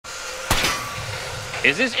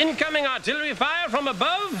Is this incoming artillery fire from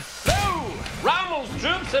above? No! Rommel's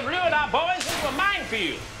troops have lured our boys into a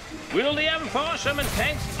minefield. Will the M4 Sherman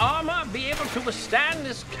tank's armor be able to withstand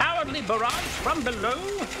this cowardly barrage from below?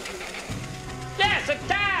 Yes, it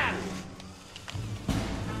can!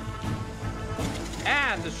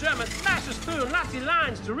 And the Sherman smashes through Nazi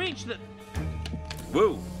lines to reach the...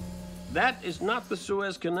 Whoa, that is not the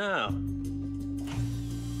Suez Canal.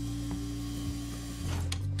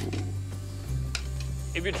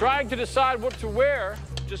 If you're trying to decide what to wear,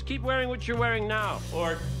 just keep wearing what you're wearing now,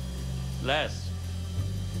 or less.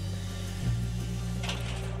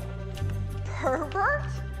 Pervert?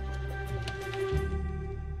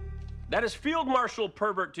 That is Field Marshal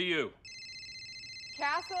Pervert to you.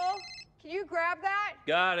 Castle, can you grab that?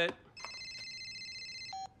 Got it.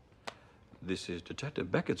 This is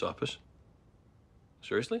Detective Beckett's office.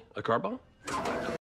 Seriously? A car bomb?